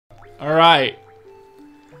All right.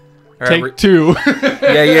 Take 2.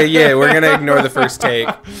 Yeah. We're gonna ignore the first take,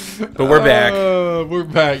 but we're back. We're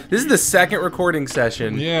back. This is the second recording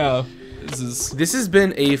session. Yeah. This has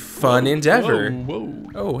been a fun endeavor. Whoa.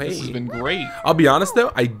 Oh, hey. This has been great. I'll be honest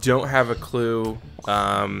though, I don't have a clue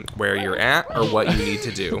where you're at or what you need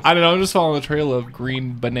to do. I don't know. I'm just following the trail of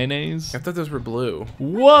green bananas. I thought those were blue.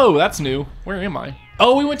 Whoa, that's new. Where am I?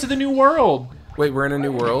 Oh, we went to the new world. Wait, we're in a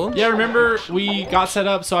new world? Yeah, remember we got set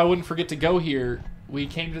up so I wouldn't forget to go here. We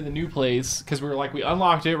came to the new place because we were like, we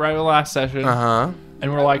unlocked it right in the last session.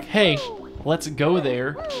 And we're like, hey, let's go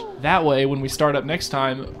there. That way, when we start up next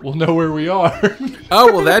time, we'll know where we are.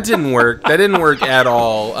 Oh, well, that didn't work. That didn't work at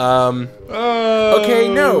all. Okay,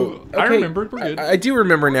 no. Okay. I remembered. We're good. I do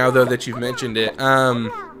remember now, though, that you've mentioned it.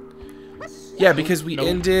 Yeah, because we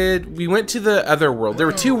went to the other world. There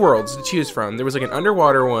were 2 worlds to choose from. There was like an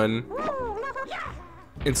underwater one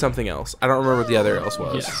and something else. I don't remember what the other else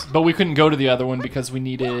was. Yes, but we couldn't go to the other one because we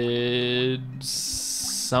needed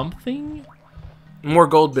something? More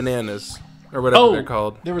gold bananas, or whatever they're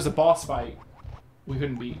called. There was a boss fight we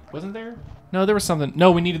couldn't beat. Wasn't there? No, there was something.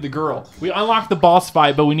 No, we needed the girl. We unlocked the boss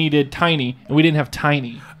fight, but we needed Tiny, and we didn't have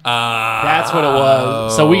Tiny. That's what it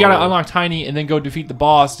was. So we gotta unlock Tiny and then go defeat the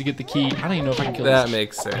boss to get the key. I don't even know if I can kill That this.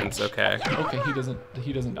 makes sense. Okay. Okay,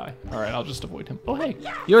 he doesn't die. All right, I'll just avoid him. Oh, hey.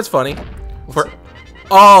 You know what's funny? For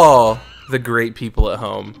all the great people at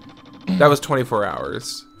home, that was 24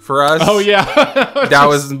 hours. For us, Oh yeah. that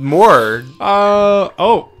was more.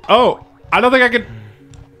 Oh. I don't think I can.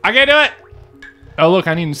 I can't do it. Oh look,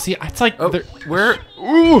 I need to see. It's like Where?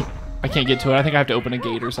 Ooh. I can't get to it. I think I have to open a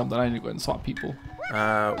gate or something. I need to go ahead and swap people.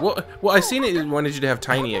 Well, I seen it wanted you to have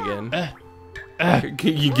Tiny again.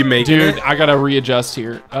 You can make Dude, it. I gotta readjust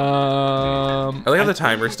here. I like how the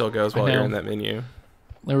timer still goes while you're in that menu.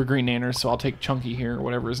 They were green nanners, so I'll take Chunky here, or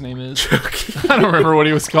whatever his name is. I don't remember what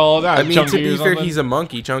he was called. I mean, Chunky to be or fair, something. he's a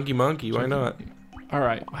monkey, Chunky Monkey. Why not? All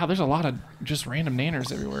right. Wow, there's a lot of just random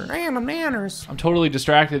nanners everywhere. Random nanners. I'm totally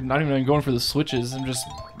distracted. Not even going for the switches. I'm just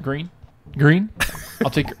green.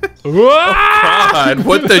 I'll take your. God,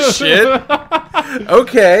 what the shit?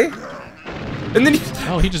 Okay. And then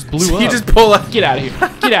he just blew up. He just pull up. Get out of here.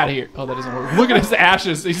 Get out of here. Oh, that doesn't work. Look at his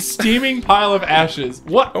ashes. A steaming pile of ashes.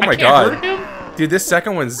 What? Oh my I can't God. hurt him? Dude, this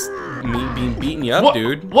second one's me being beating you up,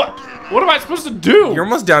 dude. What am I supposed to do? You're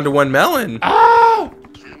almost down to 1 melon. Ah!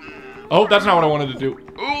 Oh, that's not what I wanted to do.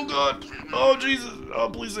 Oh, God. Oh, Jesus. Oh,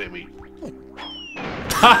 please save me.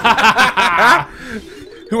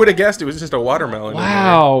 Who would have guessed it was just a watermelon?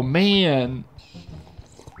 Wow, man.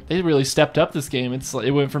 They really stepped up this game.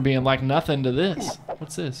 It went from being like nothing to this.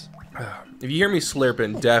 What's this? If you hear me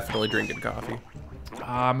slurping, definitely drinking coffee.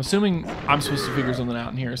 I'm assuming I'm supposed to figure something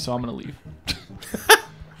out in here, so I'm going to leave.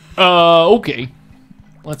 Okay.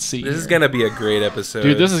 Let's see. This is going to be a great episode.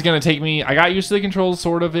 Dude, this is going to take me... I got used to the controls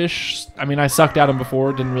sort of-ish. I mean, I sucked at them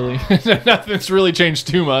before. Didn't really... Nothing's really changed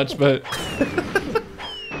too much, but...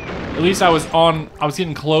 At least I was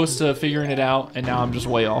getting close to figuring it out, and now I'm just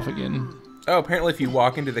way off again. Oh, apparently if you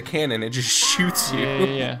walk into the cannon, it just shoots you.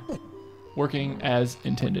 Yeah. Working as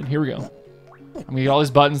intended. Here we go. I'm going to get all these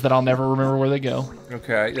buttons that I'll never remember where they go.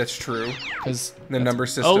 Okay, that's true. Because The number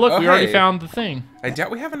system. Oh, look, we already hey. found the thing. I doubt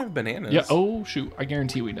we have enough bananas. Yeah, oh, shoot. I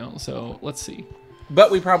guarantee we don't, so let's see. But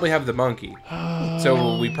we probably have the monkey.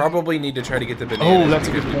 So we probably need to try to get the bananas. Oh, that's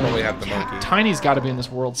a good because point. we probably have the monkey. Tiny's got to be in this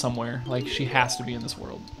world somewhere. Like, she has to be in this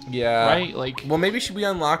world. Yeah. Right? Like... Well, maybe should we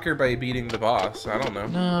unlock her by beating the boss? I don't know.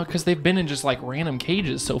 No, because they've been in just, like, random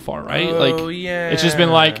cages so far, right? Oh, like, yeah. It's just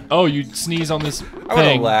been like, oh, you sneeze on this I would have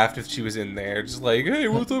thing. laughed if she was in there. Just like, hey,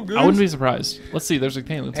 what's up, guys? I wouldn't be surprised. Let's see. There's a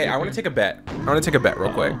thing. Hey, I want to take a bet. I want to take a bet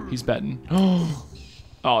real quick. He's betting.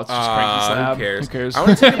 Oh, it's just cranky slab. Who cares? I Who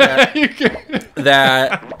want to take a bet cares?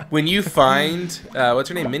 that when you find, what's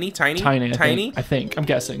her name? Minnie? Tiny? Tiny? I think. I'm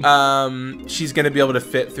guessing. She's going to be able to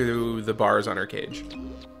fit through the bars on her cage.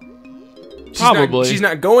 Probably. She's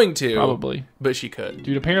not going to. Probably. But she could.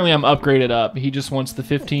 Dude, apparently I'm upgraded up. He just wants the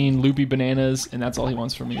 15 loopy bananas, and that's all he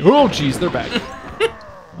wants from me. Oh, jeez, they're back.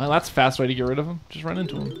 Well, that's a fast way to get rid of them. Just run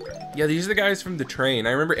into them. Yeah, these are the guys from The Train.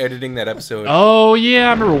 I remember editing that episode. Oh, yeah,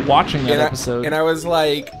 I remember watching that episode. And I was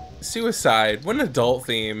like, suicide. What an adult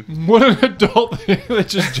theme. What an adult thing. They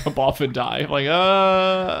just jump off and die. I'm like,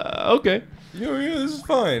 okay. Yeah, this is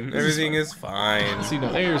fine. Everything is fine. See,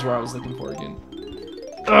 no, there's where I was looking for again.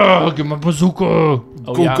 Ugh, get my bazooka. Oh,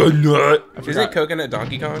 Coconut. Yeah. Is it Coconut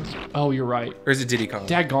Donkey Kong? Oh, you're right. Or is it Diddy Kong?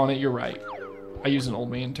 Daggone it, you're right. I use an old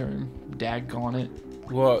man term. Daggone it.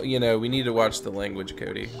 Well, you know, we need to watch the language,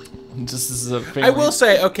 Cody. This is a family. I will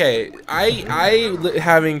say, okay, I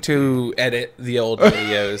having to edit the old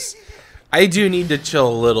videos, I do need to chill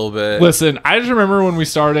a little bit. Listen, I just remember when we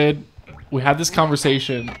started, we had this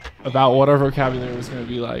conversation about what our vocabulary was going to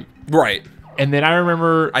be like. Right. And then I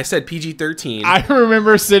remember I said PG-13. I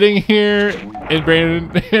remember sitting here and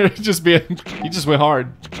Brandon just being, he just went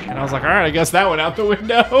hard. And I was like, all right, I guess that went out the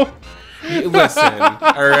window. Listen,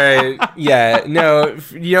 all right, yeah, no,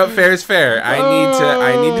 you know, fair is fair. I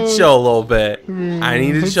need to chill a little bit. I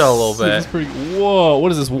need to chill a little bit. Whoa,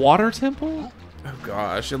 what is this, water temple? Oh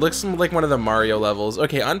gosh, it looks like one of the Mario levels.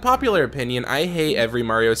 Okay, unpopular opinion, I hate every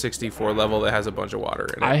Mario 64 level that has a bunch of water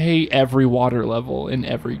in it. I hate every water level in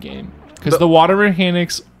every game. Because the water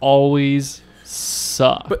mechanics always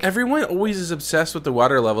suck. But everyone always is obsessed with the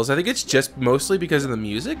water levels. I think it's just mostly because of the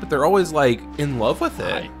music, but they're always like in love with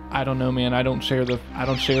it. I don't know, man. I don't share the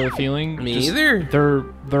feeling. Me either.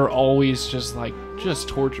 They're always just like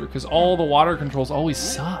torture because all the water controls always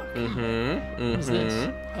suck. What is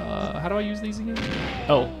this? How do I use these again?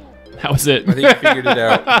 Oh, that was it. I think you figured it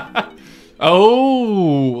out.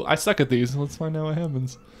 Oh, I suck at these. Let's find out what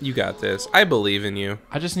happens. You got this. I believe in you.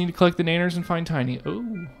 I just need to collect the nanners and find Tiny. Oh,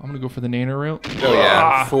 I'm gonna go for the nanner route. Oh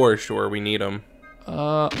yeah, for sure. We need them.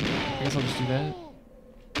 I guess I'll just do that.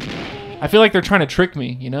 I feel like they're trying to trick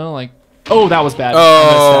me, you know? Like, oh, that was bad.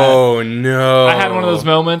 Oh, no. I had one of those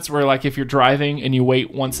moments where, like, if you're driving and you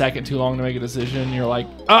wait 1 second too long to make a decision, you're like,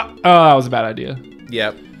 oh, that was a bad idea.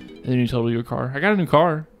 Yep. And then you total your car. I got a new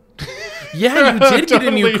car. Yeah, you did get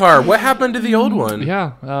a new car. What happened to the old one?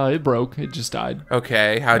 Yeah, it broke. It just died.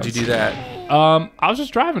 Okay, how'd you do that? I was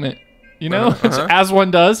just driving it, you know? As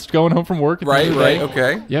one does, going home from work. Right,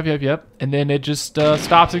 okay. Yep. And then it just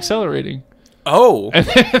stops accelerating. Oh. And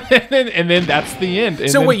then that's the end.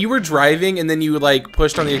 And so then, wait, you were driving and then you like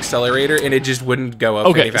pushed on the accelerator and it just wouldn't go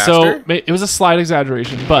up any faster? So it was a slight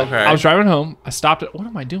exaggeration, but I was driving home. I stopped at, what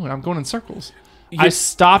am I doing? I'm going in circles. I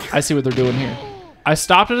stopped. I see what they're doing here. I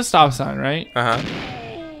stopped at a stop sign, right? Uh-huh.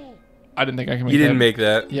 I didn't think I could make that. You didn't make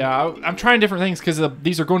that. Yeah, I'm trying different things because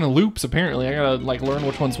these are going in loops, apparently. I gotta like learn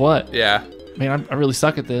which one's what. Yeah. Man, I really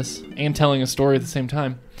suck at this and telling a story at the same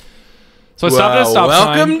time. So I stopped at a stop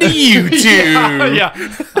sign. Welcome to YouTube. Yeah.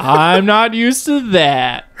 I'm not used to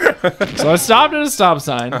that. So I stopped at a stop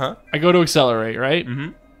sign. I go to accelerate, right?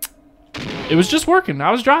 It was just working.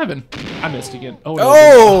 I was driving. I missed again. Oh,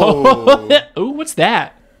 no. Oh, what's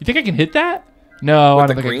that? You think I can hit that? No, I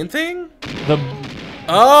don't think the green thing?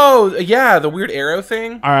 Oh, yeah, the weird arrow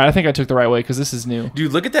thing. All right, I think I took the right way because this is new.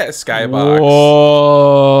 Dude, look at that skybox.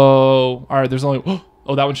 Whoa. All right, there's only...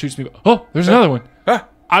 Oh, that one shoots me. Oh, there's another one.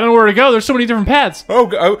 I don't know where to go. There's so many different paths. Oh,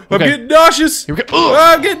 I'm getting nauseous. Here we go.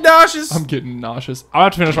 I'm getting nauseous. I'm getting nauseous. I'll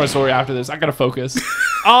have to finish my story after this. I gotta focus.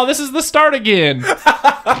 Oh, this is the start again.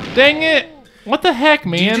 Dang it. What the heck,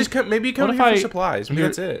 man? You just maybe you come here for supplies. Maybe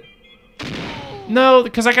that's it. No,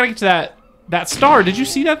 because I gotta get to that star. Did you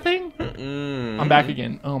see that thing? I'm back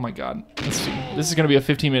again. Oh my god. Let's see. This is gonna be a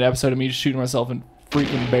 15-minute episode of me just shooting myself in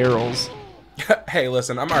freaking barrels. Hey,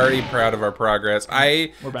 listen, I'm already proud of our progress. For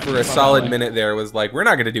a solid minute there, was like, we're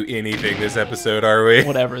not going to do anything this episode, are we?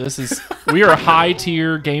 Whatever. We are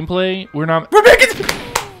high-tier gameplay. We're making...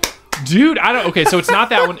 Dude, okay, so it's not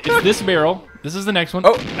that one. It's this barrel. This is the next one.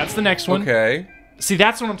 Oh. That's the next one. Okay. See,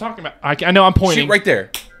 that's what I'm talking about. I know I'm pointing. Shoot right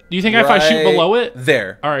there. Do you think if I shoot below it?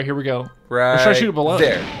 There. All right, here we go. Right. Or should I shoot it below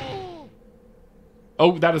there?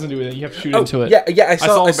 Oh, that doesn't do anything. You have to shoot into it. Yeah, I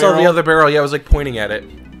saw the other barrel. Yeah, I was like pointing at it.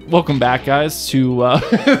 Welcome back, guys, to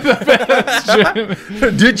the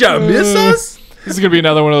best. Did y'all miss us? This is gonna be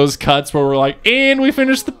another one of those cuts where we're like, and we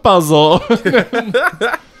finished the puzzle.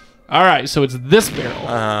 All right, so it's this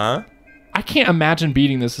barrel. I can't imagine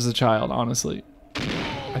beating this as a child, honestly.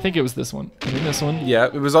 I think it was this one. I mean, this one. Yeah,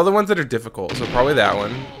 it was all the ones that are difficult, so probably that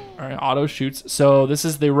one. All right, auto shoots. So this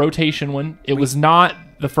is the rotation one. It was not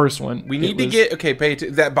the first one. We need to get pay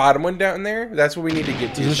to that bottom one down there. That's what we need to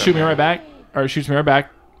get to. Does this shoot me right back? Or shoots me right back.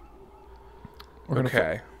 We're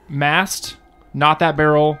gonna mast, not that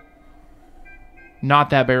barrel, not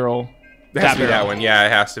that barrel. It has to be that one. Yeah,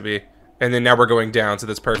 it has to be. And then now we're going down, so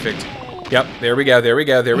that's perfect. Yep, there we go, there we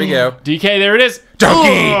go, there we go. DK, there it is.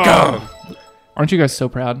 Donkey Kong! Aren't you guys so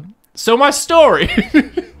proud? So my story.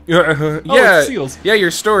 Yeah, seals. Yeah,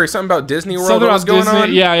 your story. Something about Disney World that was going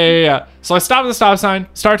on? Yeah. So I stop at the stop sign,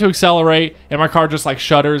 start to accelerate, and my car just like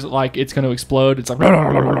shudders like it's going to explode. It's like...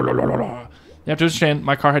 You have to understand,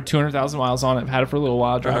 my car had 200,000 miles on it. I've had it for a little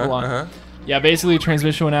while, drive a lot. Yeah, basically, the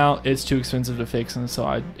transmission went out. It's too expensive to fix, and so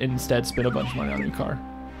I instead spent a bunch of money on a new car.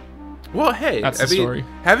 Well, hey, that's the story.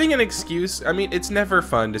 Having an excuse, I mean, it's never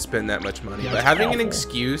fun to spend that much money, but having an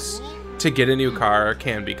excuse to get a new car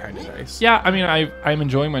can be kind of nice. Yeah, I mean, I'm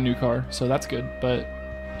enjoying my new car, so that's good. But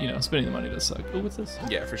you know, spending the money does suck. Oh, what's this?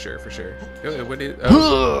 Yeah, for sure, for sure. What is,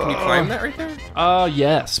 can you climb that right there?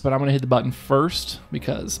 Yes, but I'm gonna hit the button first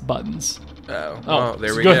because buttons. Oh,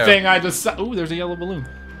 there we good go. thing I just. Ooh, there's a yellow balloon.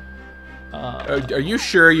 Are you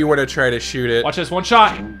sure you want to try to shoot it? Watch this. One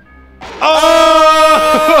shot. Oh!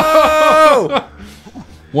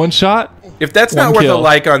 One shot. If that's One not worth kill. a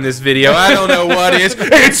like on this video, I don't know what is.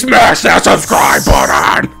 It's smash that subscribe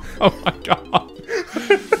button! Oh my god.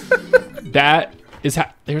 That is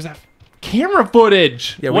there's that camera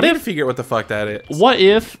footage. Yeah, we what need if to figure out what the fuck that is. What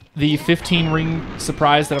if the 15 ring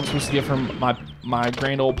surprise that I'm supposed to get from my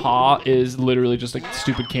grand old pa is literally just a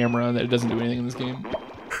stupid camera that it doesn't do anything in this game?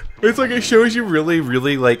 It's like it shows you really,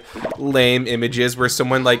 really like lame images where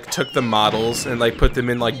someone like took the models and like put them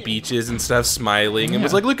in like beaches and stuff, smiling, and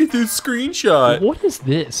was like, "Look at this screenshot." What is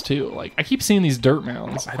this too? Like I keep seeing these dirt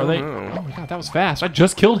mounds. I don't know. Oh my god, that was fast! I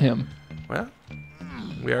just killed him. Well,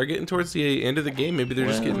 we are getting towards the end of the game. Maybe they're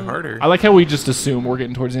just getting harder. I like how we just assume we're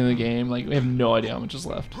getting towards the end of the game. Like we have no idea how much is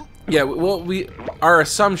left. Yeah, well, our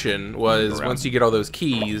assumption was once you get all those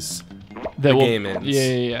keys, the game ends.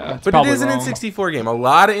 Yeah. It's But it is an wrong. N64 game. A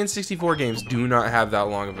lot of N64 games do not have that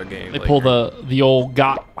long of a game. They pull the old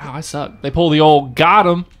got. Wow, I suck. They pull the old got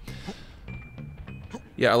him.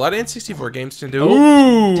 Yeah, a lot of N64 games tend to.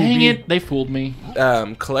 Ooh, dang it! They fooled me.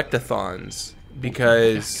 Collectathons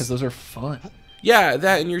because those are fun. Yeah,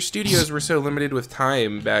 that and your studios were so limited with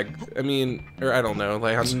time back. I mean, or I don't know.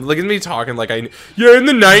 Like, look at me talking like in the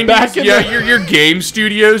 90s. Back in your game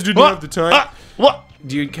studios didn't have the time. What?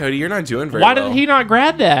 Dude, Cody, you're not doing very Why well. did he not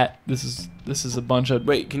grab that? This is a bunch of.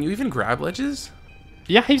 Wait, can you even grab ledges?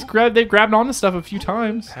 Yeah, they've grabbed onto stuff a few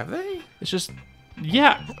times. Have they? It's just,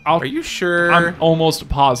 yeah. Are you sure? I'm almost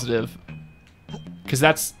positive, because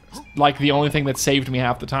that's like the only thing that saved me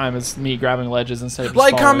half the time is me grabbing ledges instead of just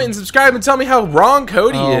like, falling. comment, and subscribe, and tell me how wrong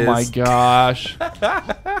Cody is. Oh my gosh!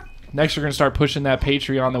 Next, we're gonna start pushing that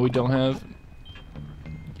Patreon that we don't have.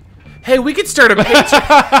 Hey, we could start a Patreon.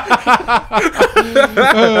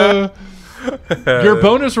 Your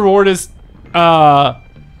bonus reward is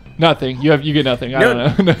nothing. You get nothing. I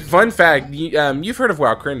don't know. Fun fact: you've heard of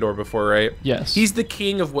WoW Krindor before, right? Yes. He's the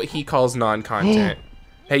king of what he calls non-content.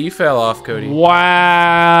 Hey, you fell off, Cody. Wow.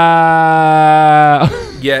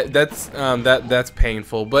 Yeah, that's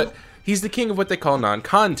painful, but he's the king of what they call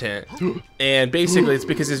non-content, and basically it's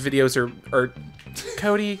because his videos are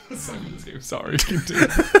Cody. Sorry.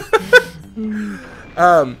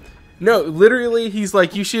 No, literally, he's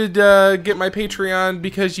like, you should get my Patreon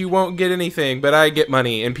because you won't get anything, but I get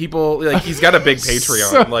money, and people like he's got a big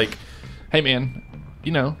Patreon. Like, hey man,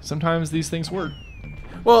 you know sometimes these things work.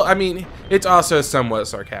 well, I mean, it's also somewhat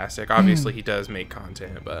sarcastic. Obviously, he does make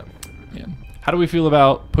content, but Yeah. How do we feel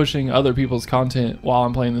about pushing other people's content while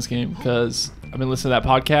I'm playing this game? Because I've been listening to that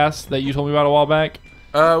podcast that you told me about a while back.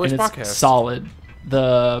 which and it's podcast? solid.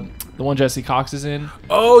 The one Jesse Cox is in.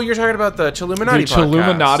 Oh, you're talking about the Chilluminati podcast.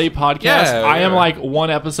 Chilluminati podcast. Yeah, I am yeah. like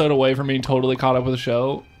one episode away from being totally caught up with the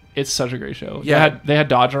show. It's such a great show. Yeah. They had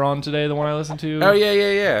Dodger on today, the one I listened to. Oh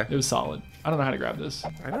yeah. It was solid. I don't know how to grab this.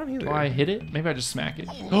 I don't either. Do I hit it? Maybe I just smack it.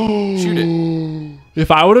 Shoot it.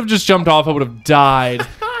 If I would have just jumped off, I would have died.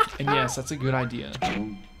 And yes, that's a good idea.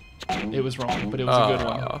 It was wrong, but it was a good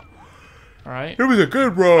one. All right. It was a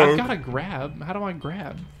good roll. I've got to grab. How do I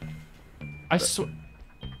grab? I swear.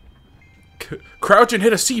 Crouch and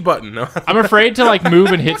hit a C button. No. I'm afraid to like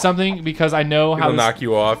move and hit something because I know how It'll this, knock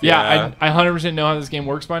you off. Yeah, I 100% know how this game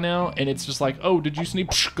works by now, and it's just like, oh, did you sneak?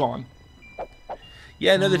 Psh, gone.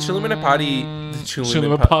 Yeah, no, the Chilluminati.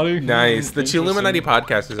 Chilluminati? Nice. The Interesting. Chilluminati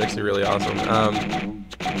podcast is actually really awesome.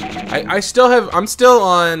 I'm still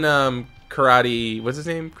on Karate. What's his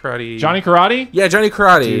name? Karate. Johnny Karate? Yeah, Johnny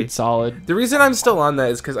Karate. Dude, solid. The reason I'm still on that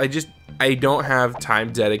is because I don't have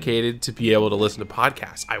time dedicated to be able to listen to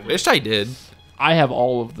podcasts. I wish I did. I have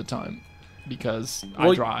all of the time because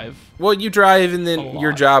I drive. Well, you drive, and then A your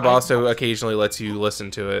lot. job also occasionally lets you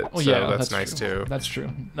listen to it. Oh, so yeah, that's nice true. too. That's true.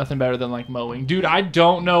 Nothing better than like mowing. Dude, I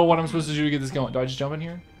don't know what I'm supposed to do to get this going. Do I just jump in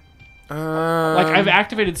here? Like, I've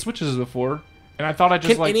activated switches before, and I thought I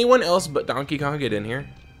just Can like... anyone else but Donkey Kong get in here?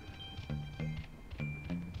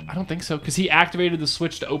 I don't think so, because he activated the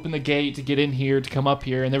switch to open the gate to get in here, to come up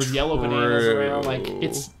here, and there was yellow bananas around. Like,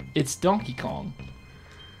 it's Donkey Kong.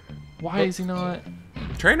 Why is he not?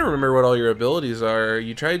 I'm trying to remember what all your abilities are.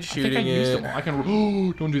 You tried shooting I think I used them it. all. I can...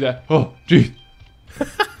 Oh, don't do that. Oh, jeez.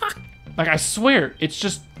 Like, I swear, it's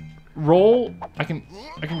just roll. I can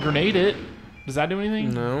grenade it. Does that do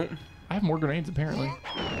anything? No. I have more grenades, apparently.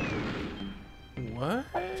 What?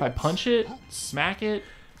 If I punch it, smack it,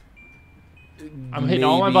 I'm hitting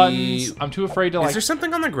all my buttons. I'm too afraid to, like... Is there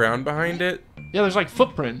something on the ground behind it? Yeah, there's, like,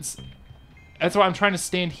 footprints. That's why I'm trying to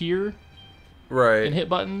stand here Right. and hit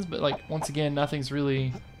buttons, but like once again, nothing's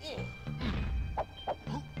really.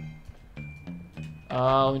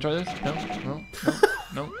 Let me try this.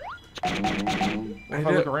 No. What if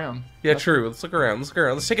I look around? Yeah, true. Let's look around.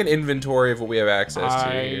 Let's take an inventory of what we have access to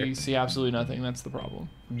I here. see absolutely nothing. That's the problem.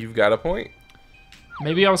 You've got a point.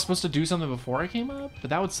 Maybe I was supposed to do something before I came up, but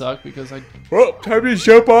that would suck because I. Well, time to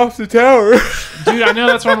jump off the tower. Dude, I know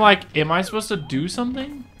that's why I'm like, am I supposed to do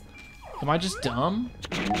something? Am I just dumb?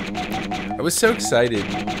 I was so excited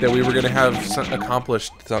that we were gonna have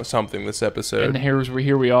accomplished something this episode. And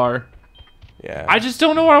here we are. Yeah. I just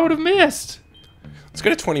don't know what I would have missed. Let's go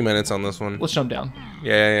to 20 minutes on this one. Let's jump down.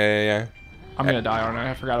 Yeah. I'm gonna die, aren't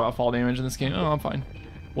I? I forgot about fall damage in this game. Oh, I'm fine.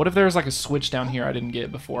 What if there's like a switch down here I didn't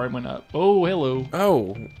get before I went up? Oh, hello.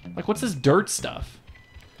 Oh. Like, what's this dirt stuff?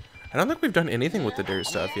 I don't think we've done anything with the dirt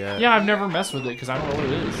stuff yet. Yeah, I've never messed with it because I don't know what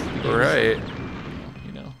it is. Right.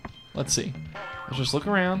 You know. Let's see. Let's just look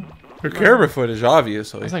around. The camera footage,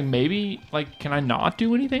 obviously. It's like, maybe, like, can I not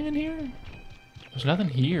do anything in here? There's nothing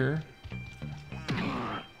here.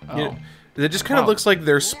 Oh. Yeah, it just kind of looks like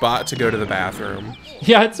their spot to go to the bathroom.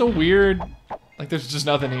 Yeah, it's so weird. Like, there's just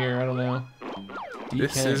nothing here. I don't know.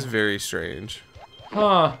 This is very strange.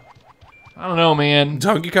 Huh. I don't know, man.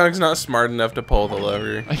 Donkey Kong's not smart enough to pull the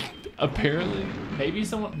lever. Like, apparently. Maybe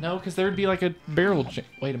someone... No, because there would be like a barrel...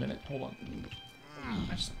 Wait a minute. Hold on.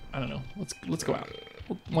 I don't know. Let's go out.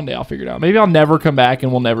 One day I'll figure it out. Maybe I'll never come back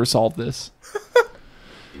and we'll never solve this.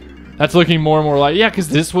 That's looking more and more like... Yeah, because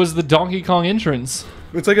this was the Donkey Kong entrance.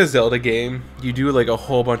 It's like a Zelda game. You do like a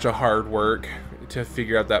whole bunch of hard work to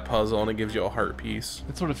figure out that puzzle, and it gives you a heart piece.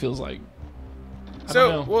 That's what it feels like.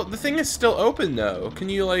 So, well, the thing is still open, though. Can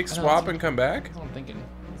you, like, swap and come back? That's what I'm thinking.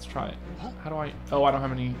 Let's try it. How do I... Oh, I don't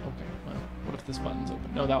have any... Okay, well, what if this button's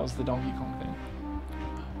open? No, that was the Donkey Kong thing.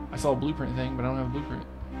 I saw a blueprint thing, but I don't have a blueprint.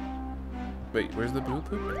 Wait, where's the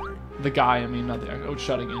blueprint? The guy, I mean, not the... Oh, it's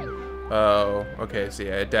shutting in. Oh, okay, so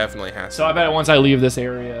yeah, it definitely has to. So I bet once I leave this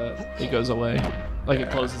area, it goes away. Like,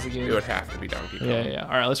 it closes again. It would have to be Donkey Kong. Yeah.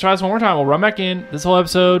 All right, let's try this one more time. We'll run back in. This whole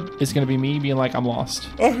episode is going to be me being like, I'm lost.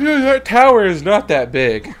 Oh, yeah, that tower is not that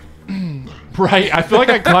big. Right. I feel like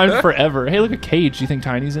I climbed forever. Hey, look, a cage. Do you think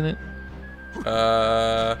Tiny's in it?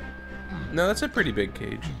 No, that's a pretty big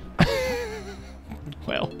cage.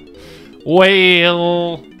 Well.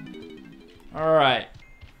 All right.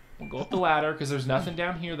 We'll go up the ladder because there's nothing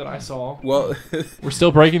down here that I saw. Well, we're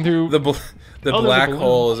still breaking through. The black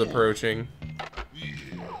hole is approaching.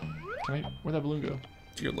 Where'd that balloon go?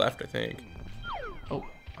 To your left, I think. Oh,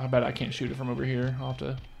 I bet I can't shoot it from over here. I'll have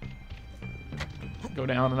to go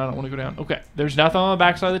down, and I don't want to go down. Okay, there's nothing on the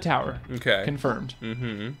backside of the tower. Okay. Confirmed.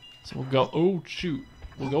 Mm-hmm. So we'll go. Oh, shoot.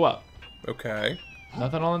 We'll go up. Okay.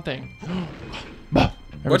 Nothing on the thing.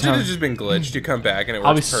 What should have just been glitched? You come back and it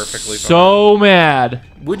works perfectly fine. So mad.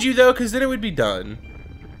 Would you, though? Because then it would be done.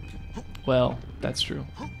 Well, that's true.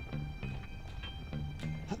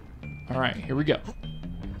 All right, here we go.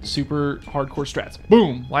 Super hardcore strats.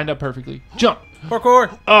 Boom. Lined up perfectly. Jump.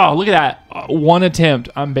 Parkour. Oh, look at that. One attempt.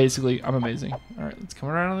 I'm amazing. All right, let's come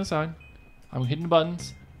around on the side. I'm hitting the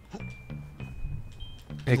buttons.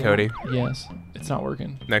 Hey, Cody. Yes. It's not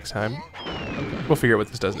working. Next time. Okay. We'll figure out what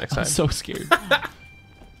this does next time. I'm so scared.